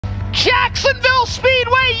Jacksonville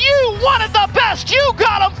Speedway, you wanted the best. You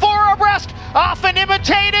got them 4 abreast. Often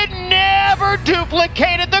imitated, never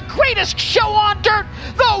duplicated. The greatest show on dirt.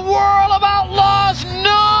 The world of outlaws.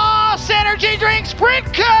 NOS Energy Drink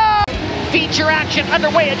Sprint Cup. Feature action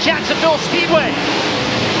underway at Jacksonville Speedway.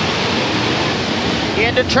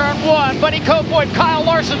 Into turn 1, Buddy Kofoid, Kyle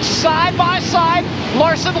Larson side by side.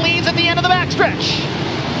 Larson leads at the end of the backstretch.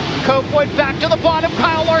 Kofoid back to the bottom.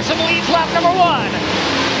 Kyle Larson leads lap number 1.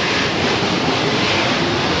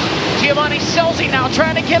 Giovanni Scelzi now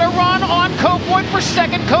trying to get a run on Kofoid for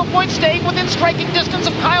second. Kofoid staying within striking distance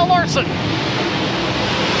of Kyle Larson.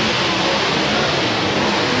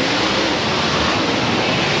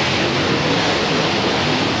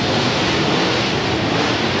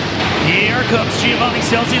 Here comes Giovanni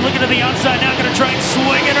Scelzi looking to the outside now, going to try and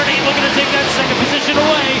swing underneath, looking to take that second position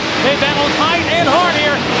away. They battle tight and hard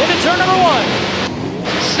here into turn number 1.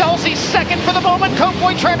 Scelzi second for the moment.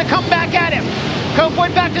 Kofoid trying to come back at him.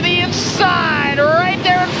 Kofoid back to the inside, right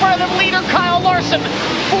there in front of the leader, Kyle Larson.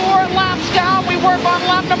 4 laps down. We work on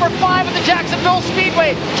lap number 5 at the Jacksonville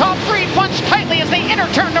Speedway. Top 3 punch tightly as they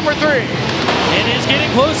enter turn number 3. It is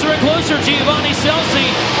getting closer and closer. Giovanni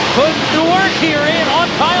Scelzi putting the work here in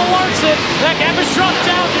on Kyle Larson. That gap is shrunk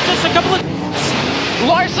down to just a couple of...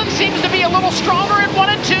 Larson seems to be a little stronger in 1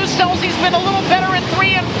 and 2. Scelzi's been a little better in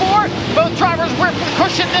 3 and 4. Both drivers were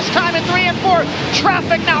cushion this time in 3 and 4.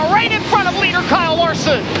 Traffic now right in front of leader Kyle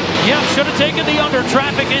Larson. Yeah, should have taken the under.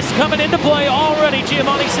 Traffic is coming into play already.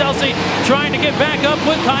 Giovanni Scelzi trying to get back up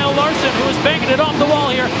with Kyle Larson, who is banging it off the wall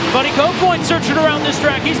here. Buddy Kofoid searching around this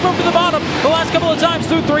track. He's moved to the bottom the last couple of times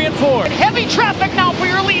through 3 and 4. And heavy traffic now for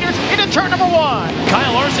your leaders into turn number 1.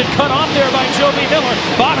 Kyle Larson cut off there by Joby Miller.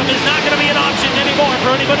 Bottom is not going to be an option anymore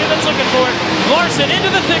for anybody that's looking for it. Larson into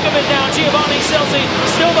the thick of it now. Giovanni Scelzi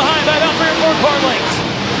still behind by about 3 or 4 car lengths.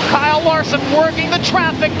 Kyle Larson working the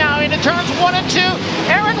traffic now into turns 1 and 2.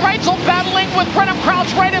 Aaron Reitzel battling with Brenham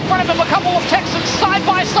Crouch right in front of him. A couple of Texans side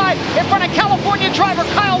by side in front of California driver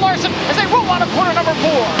Kyle Larson as they roll out of corner number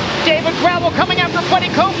 4. David Gravel coming after Buddy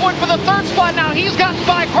Kofoid for the 3rd spot now. He's gotten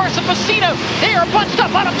by Carson Macedo. They are bunched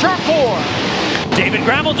up out of turn 4. David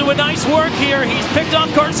Gravel doing nice work here. He's picked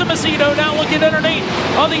off Carson Macedo, now looking underneath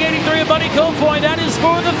on the 83 of Buddy Kofoid. That is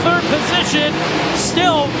for the 3rd position.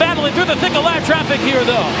 Still battling through the thick of lap traffic here,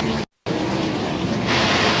 though.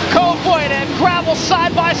 Kofoid and Gravel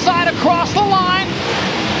side by side across the line.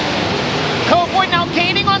 Kofoid now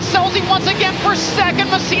gaining on Scelzi once again for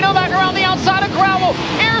second. Macedo back around the outside of Gravel.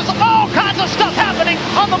 Here's all kinds of stuff happening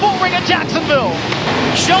on the bull ring at Jacksonville.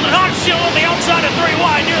 Sheldon Hodgson on the outside of 3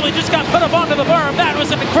 wide, nearly just got put up onto the berm. That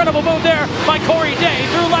was an incredible move there by Corey Day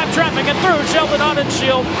through lap traffic and through Sheldon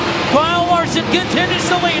Hodgson. Kyle Larson continues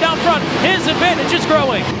to lead out front. His advantage is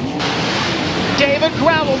growing. David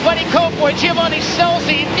Gravel, Buddy Kofoid, Giovanni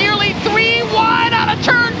Scelzi nearly 3 wide out of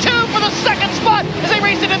turn 2 for the 2nd spot as they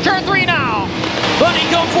race into turn 3 now. Buddy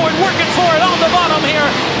Kofoid working for it on the bottom here,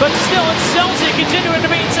 but still it's Scelzi continuing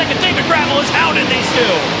to be in second. David Gravel is hounding these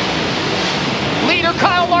two. Leader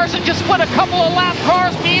Kyle Larson just split a couple of lap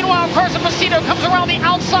cars. Meanwhile, Carson Macedo comes around the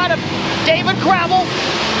outside of David Gravel.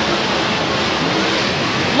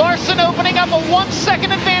 Larson opening up a 1-second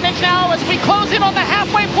advantage now as we close in on the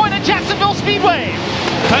halfway point at Jacksonville Speedway.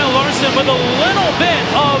 Kyle Larson with a little bit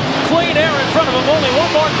of clean air in front of him, only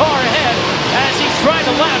 1 more car ahead as he's trying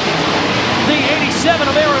to lap the 87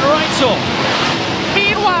 of Aaron Reitzel.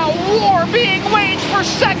 Meanwhile, war being waged for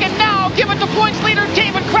second now. Give it to points leader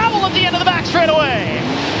David Gravel at the end of the back straightaway.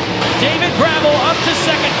 David Gravel up to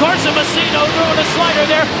second. Carson Macedo throwing a slider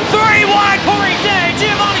there. 3 wide, Corey Day.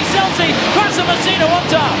 Giovanni Scelzi. Carson Macedo up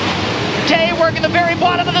top. Day working the very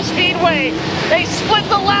bottom of the speedway. They split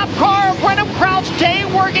the lap car. Brenham Crouch. Day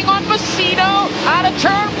working on Macedo. Out of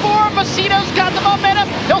turn 4. Macedo's got the momentum.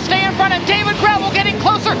 He'll stay in front of David Gravel, getting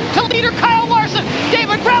closer to leader Kyle Larson.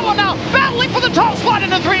 David Gravel now battling for the top spot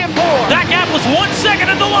into 3 and 4. That gap was 1 second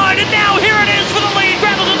at the line, and now here it is for the lead.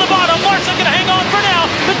 Gravel to the bottom. Larson gonna hang on for now,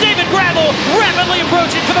 but David Gravel rapidly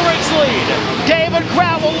approaching for the race lead. David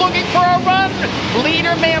Gravel looking for a run.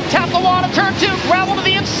 Leader may have tapped the wall to turn 2. Gravel to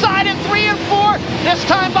the inside in 3 and 4. This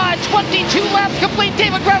time by 22 laps complete.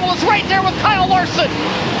 David Gravel is right there with Kyle Larson.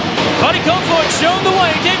 Buddy Kofoid showing the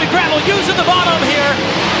way. David Gravel using the bottom here.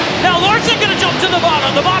 Now Larson gonna jump to the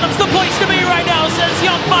bottom. The bottom's the place to be right now, says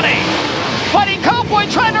Young Money. Buddy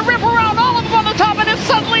Kofoid trying to rip around all of them on the top, and it's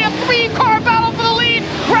suddenly a 3-car battle for the lead.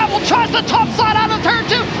 Gravel tries the top side out of turn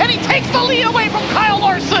 2, and he takes the lead away from Kyle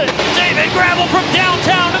Larson. David Gravel from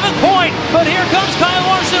downtown to the point, but here comes Kyle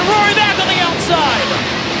Larson roaring back on the outside.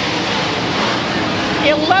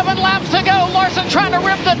 11 laps to go. Larson trying to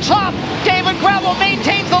rip the top. David Gravel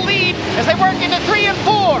maintains the lead as they work into 3 and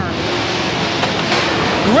 4.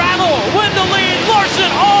 Gravel with the lead.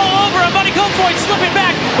 Larson all over him. Buddy Kofoid slipping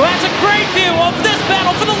back, who has a great view of this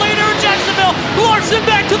battle for the leader in Jacksonville. Larson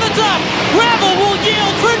back to the top. Gravel will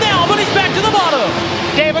yield for now, but he's back to the bottom.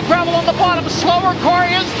 David Gravel on the bottom. Slower car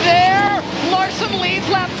is there. Larson leads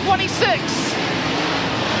lap 26.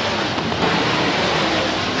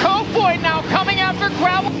 Kofoid now coming after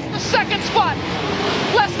Gravel in the second spot.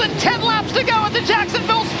 Less than 10 laps to go at the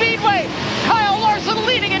Jacksonville Speedway. Kyle Larson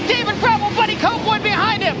leading and David Gravel, Buddy Kofoid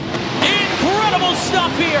behind him. Incredible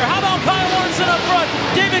stuff here. How about Kyle Larson up front?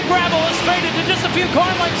 David Gravel is faded to just a few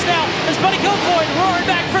car lengths now as Buddy Kofoid roaring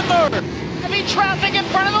back for third. Heavy traffic in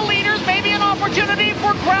front of the leaders. Maybe an opportunity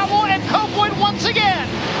for Gravel and Kofoid once again.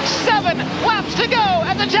 7 laps to go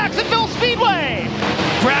at the Jacksonville Speedway.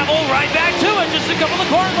 Gravel right back to it. Just a couple of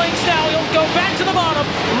car lengths now. He'll go back to the bottom.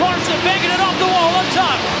 Larson banging it off the wall up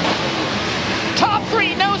top. Top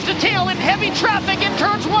 3 nose to tail in heavy traffic in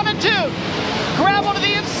turns 1 and 2. Gravel to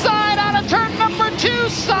the inside out of turn number 2.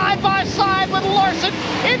 Side by side with Larson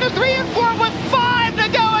into 3 and 4 with 5 to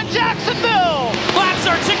go at Jacksonville. Laps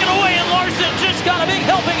are ticking away and Larson just got a big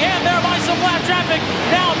helping hand there by some lap traffic.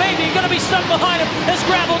 Now maybe going to be stuck behind him as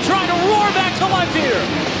Gravel trying to roar back to life here.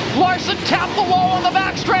 Larson tapped the wall on the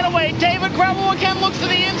back straightaway. David Gravel again looks to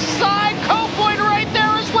the inside. Kofoid right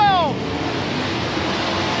there as well.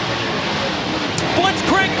 Blitz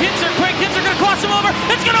Craig Kinzer. Craig Kinzer going to cross him over.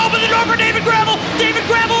 It's going to open the door for David Gravel. David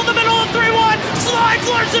Gravel in the middle of 3 wide. Slides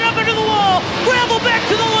Larson up into the wall. Gravel back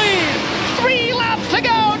to the lead. 3 laps to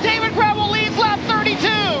go. David Gravel leads lap 32.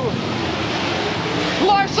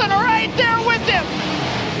 Larson right there with him.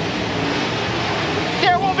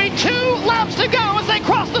 There will be 2 laps to go as they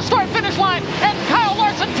cross the start-finish line, and Kyle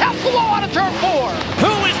Larson taps the wall out of turn 4.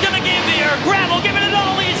 Who is going to give here? Gravel giving it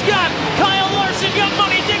all he's got. Kyle Larson, Young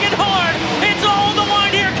Money digging hard. It's all on the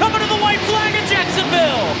line here, coming to the white flag in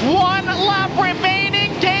Jacksonville. 1 lap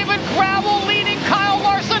remaining. David Gravel leading Kyle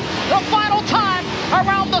Larson. The final time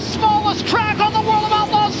around the smallest track on the World of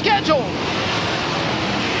Outlaws schedule.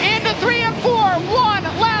 Into 3 and 4. 1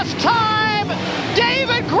 last time.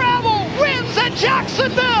 David Gravel wins at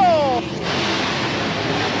Jacksonville.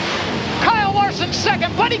 Kyle Larson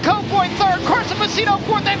second, Buddy Kofoid third, Carson Macedo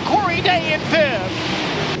fourth, and Corey Day in fifth.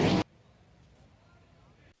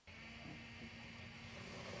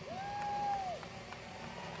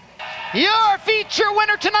 Your feature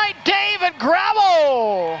winner tonight, David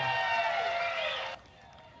Gravel.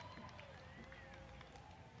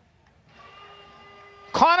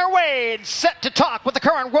 Connor Wade set to talk with the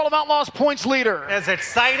current World of Outlaws points leader. As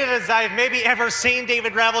excited as I've maybe ever seen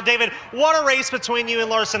David Gravel. David, what a race between you and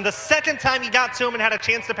Larson. The second time you got to him and had a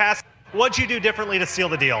chance to pass, what'd you do differently to seal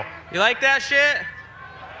the deal? You like that shit?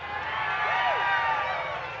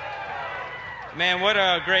 Man, what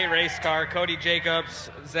a great race car. Cody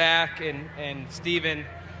Jacobs, Zach, and Steven,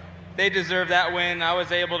 they deserve that win. I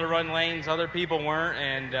was able to run lanes other people weren't,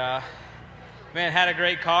 and man, had a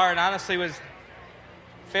great car, and honestly was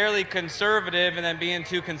fairly conservative, and then being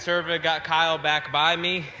too conservative got Kyle back by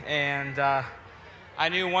me, and I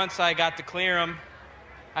knew once I got to clear him,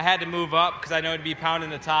 I had to move up because I know it'd be pounding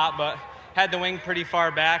the top, but had the wing pretty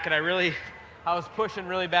far back, and I was pushing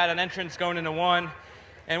really bad on entrance going into 1,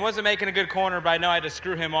 and wasn't making a good corner, but I know I had to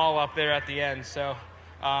screw him all up there at the end. So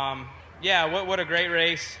yeah, what a great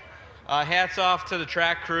race. Hats off to the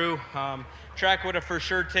track crew. Track would have for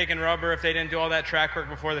sure taken rubber if they didn't do all that track work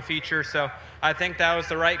before the feature, so I think that was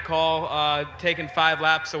the right call, taking 5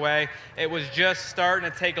 laps away. It was just starting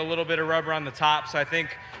to take a little bit of rubber on the top, so I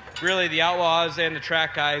think really the Outlaws and the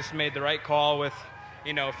track guys made the right call with,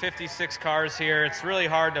 56 cars here. It's really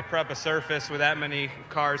hard to prep a surface with that many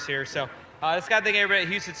cars here, so just got to thank everybody at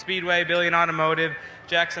Houston Speedway, Billion Automotive,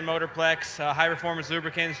 Jackson Motorplex, High Performance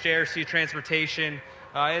Lubricants, JRC Transportation,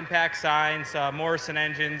 Impact Signs, Morrison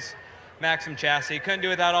Engines, Maxim Chassis. Couldn't do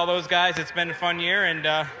without all those guys. It's been a fun year,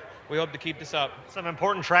 and we hope to keep this up. Some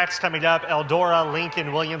important tracks coming up, Eldora,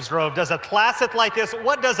 Lincoln, Williams Grove. Does a classic like this,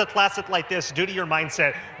 what does a classic like this do to your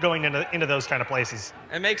mindset going into those kind of places?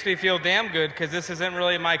 It makes me feel damn good because this isn't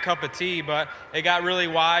really my cup of tea, but it got really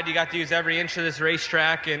wide. You got to use every inch of this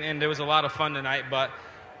racetrack, and it was a lot of fun tonight. But,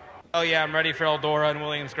 oh yeah, I'm ready for Eldora and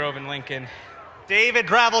Williams Grove and Lincoln. David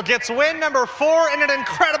Gravel gets win number 4 in an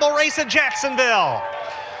incredible race at Jacksonville.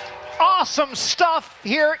 Awesome stuff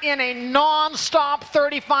here in a non-stop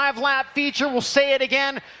 35-lap feature. We'll say it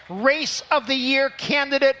again, Race of the Year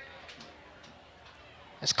candidate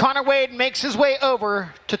as Connor Wade makes his way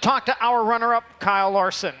over to talk to our runner-up, Kyle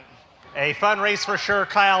Larson. A fun race for sure.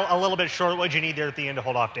 Kyle, a little bit short. What'd you need there at the end to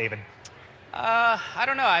hold off David? I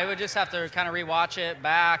don't know. I would just have to kind of rewatch it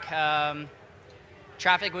back.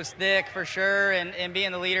 Traffic was thick for sure, and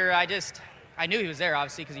being the leader, I I knew he was there,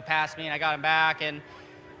 obviously, because he passed me and I got him back. And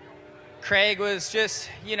Craig was just,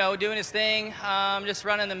 you know, doing his thing, just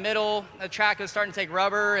running the middle. The track was starting to take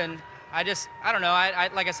rubber, and I don't know.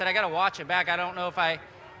 Like I said, I got to watch it back. I don't know if I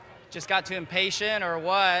just got too impatient or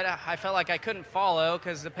what. I felt like I couldn't follow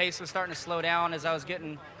because the pace was starting to slow down as I was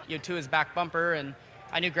getting, you know, to his back bumper, and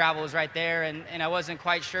I knew gravel was right there, and I wasn't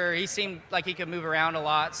quite sure. He seemed like he could move around a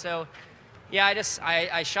lot, so yeah,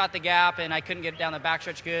 I shot the gap, and I couldn't get down the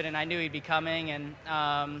backstretch good, and I knew he'd be coming, and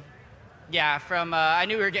yeah, I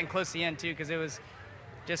knew we were getting close to the end too because it was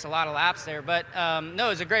just a lot of laps there. But no, it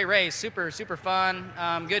was a great race, super fun.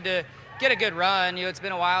 Good to get a good run. You know, it's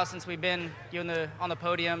been a while since we've been on the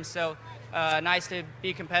podium, so nice to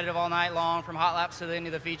be competitive all night long from hot laps to the end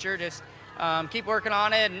of the feature. Just keep working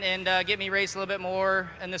on it and get me race a little bit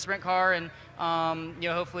more in the sprint car, and you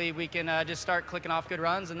know, hopefully we can just start clicking off good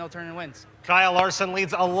runs and they'll turn in wins. Kyle Larson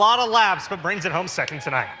leads a lot of laps, but brings it home second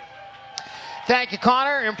tonight. Thank you,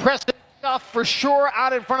 Connor. Impressive stuff for sure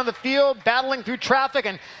out in front of the field, battling through traffic,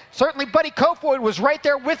 and certainly Buddy Kofoid was right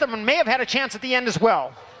there with him and may have had a chance at the end as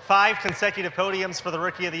well. 5 consecutive podiums for the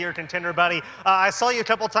Rookie of the Year contender, Buddy. I saw you a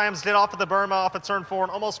couple times, did off of the berm, off at turn 4,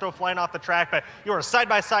 and almost go flying off the track, but you were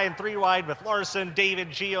side-by-side and 3 wide with Larson, David,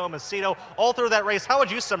 Gio, Macedo, all through that race. How would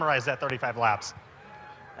you summarize that 35 laps?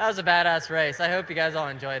 That was a badass race. I hope you guys all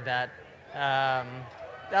enjoyed that. That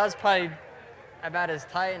was probably about as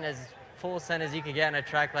tight and as full send as you could get on a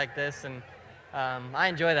track like this, and I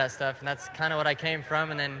enjoy that stuff, and that's kind of what I came from.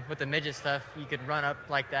 And then with the midget stuff, you could run up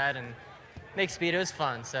like that and make speed. It was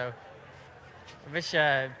fun. So I wish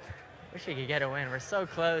we could get a win. We're so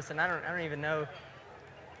close, and I don't even know.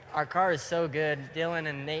 Our car is so good. Dylan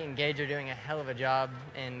and Nate and Gage are doing a hell of a job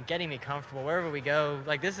in getting me comfortable wherever we go.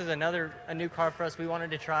 Like, this is a new car for us we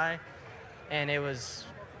wanted to try, and it was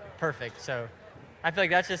perfect. So I feel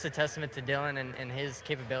like that's just a testament to Dylan and his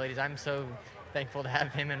capabilities. I'm so thankful to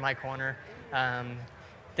have him in my corner.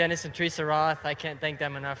 Dennis and Teresa Roth, I can't thank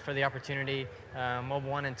them enough for the opportunity. Mobil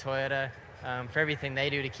 1 and Toyota, for everything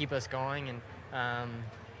they do to keep us going. And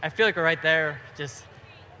I feel like we're right there. Just,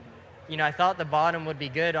 you know, I thought the bottom would be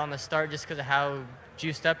good on the start just because of how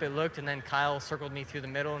juiced up it looked, and then Kyle circled me through the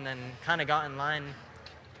middle and then kind of got in line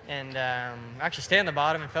and actually stayed on the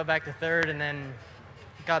bottom and fell back to third, and then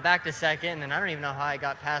got back to second, and I don't even know how I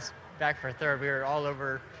got back for third. We were all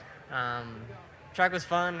over. Track was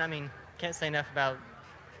fun. I mean, can't say enough about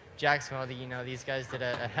Jacksonville. You know, these guys did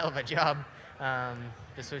a hell of a job.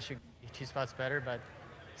 Just wish we could be 2 spots better, but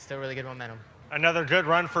still really good momentum. Another good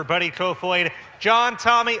run for Buddy Kofoid. John,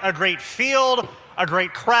 Tommy, a great field, a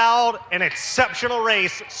great crowd, an exceptional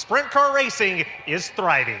race. Sprint car racing is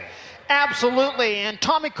thriving. Absolutely. And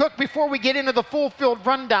Tommy Cook, before we get into the full field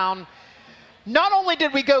rundown, not only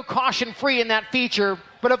did we go caution-free in that feature,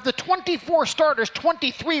 but of the 24 starters,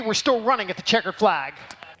 23 were still running at the checkered flag.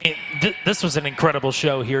 This was an incredible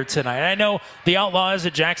show here tonight. I know the Outlaws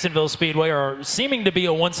at Jacksonville Speedway are seeming to be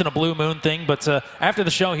a once-in-a-blue-moon thing, but after the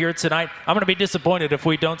show here tonight, I'm going to be disappointed if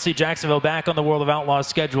we don't see Jacksonville back on the World of Outlaws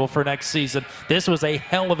schedule for next season. This was a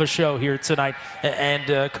hell of a show here tonight,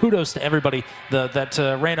 and kudos to everybody that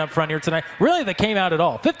ran up front here tonight. Really, that came out at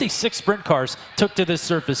all. 56 sprint cars took to this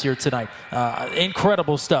surface here tonight.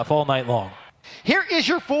 Incredible stuff all night long. Here is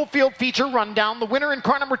your full field feature rundown. The winner in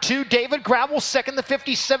car number 2, David Gravel. Second, the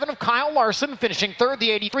 57 of Kyle Larson. Finishing third, the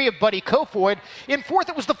 83 of Buddy Kofoid. In fourth,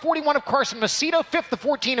 it was the 41 of Carson Macedo. Fifth, the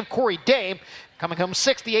 14 of Corey Day. Coming home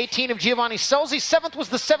sixth, the 18 of Giovanni Selzy. Seventh was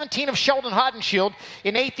the 17 of Sheldon Hodenshield.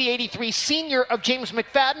 In eighth, the 83 senior of James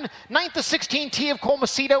McFadden. Ninth, the 16T of Cole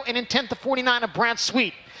Macedo. And in 10th, the 49 of Brad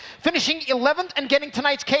Sweet. Finishing 11th and getting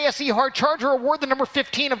tonight's KSE Hard Charger Award, the number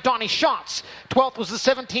 15 of Donnie Schatz. 12th was the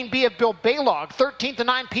 17B of Bill Baylog. 13th, the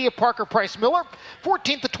 9P of Parker Price Miller.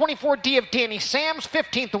 14th, the 24D of Danny Sams.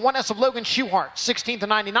 15th, the 1S of Logan Schuhart. 16th, the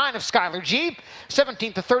 99 of Skylar G.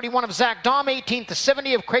 17th, the 31 of Zach Dahm. 18th, the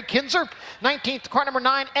 70 of Craig Kinzer. 19th, car number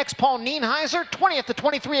 9, Paul Nienheiser. 20th, the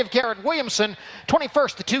 23 of Garrett Williamson.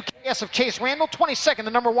 21st, the 2KS of Chase Randall. 22nd,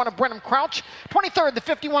 the number 1 of Brenham Crouch. 23rd, the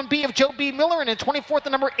 51B of Joe B. Miller. And in 24th,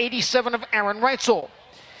 the number 87 of Aaron Reitzel.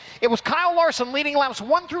 It was Kyle Larson leading laps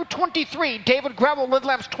 1 through 23. David Gravel led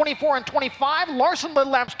laps 24 and 25. Larson led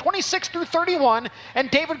laps 26 through 31.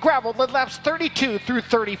 And David Gravel led laps 32 through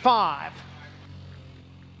 35.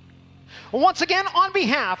 Once again, on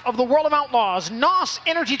behalf of the World of Outlaws, NOS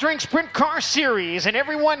Energy Drink Sprint Car Series, and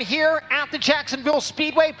everyone here at the Jacksonville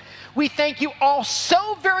Speedway, we thank you all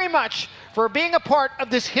so very much for being a part of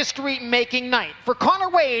this history-making night. For Connor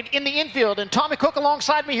Wade in the infield and Tommy Cook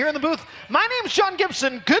alongside me here in the booth, my name's John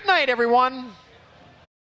Gibson. Good night, everyone.